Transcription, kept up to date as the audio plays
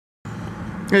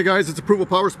Hey guys, it's Approval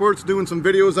Power Sports doing some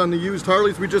videos on the used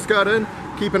Harleys we just got in.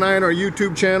 Keep an eye on our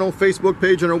YouTube channel, Facebook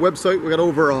page, and our website. We got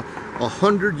over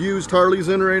 100 used Harleys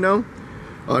in right now.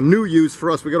 New used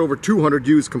for us, we got over 200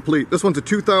 used complete. This one's a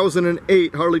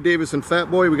 2008 Harley Davidson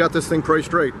Fat Boy. We got this thing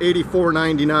priced right,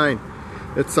 $84.99.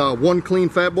 It's one clean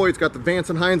Fat Boy. It's got the Vance &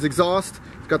 Hines exhaust.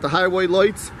 It's got the highway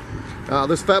lights.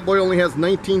 This Fat Boy only has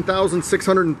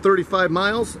 19,635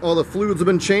 miles. All the fluids have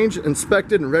been changed,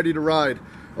 inspected, and ready to ride.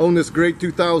 Own this great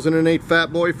 2008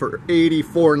 Fat Boy for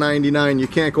 $84.99. You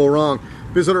can't go wrong.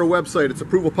 Visit our website. It's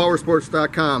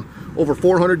ApprovalPowersports.com. Over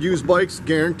 400 used bikes,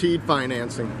 guaranteed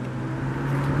financing.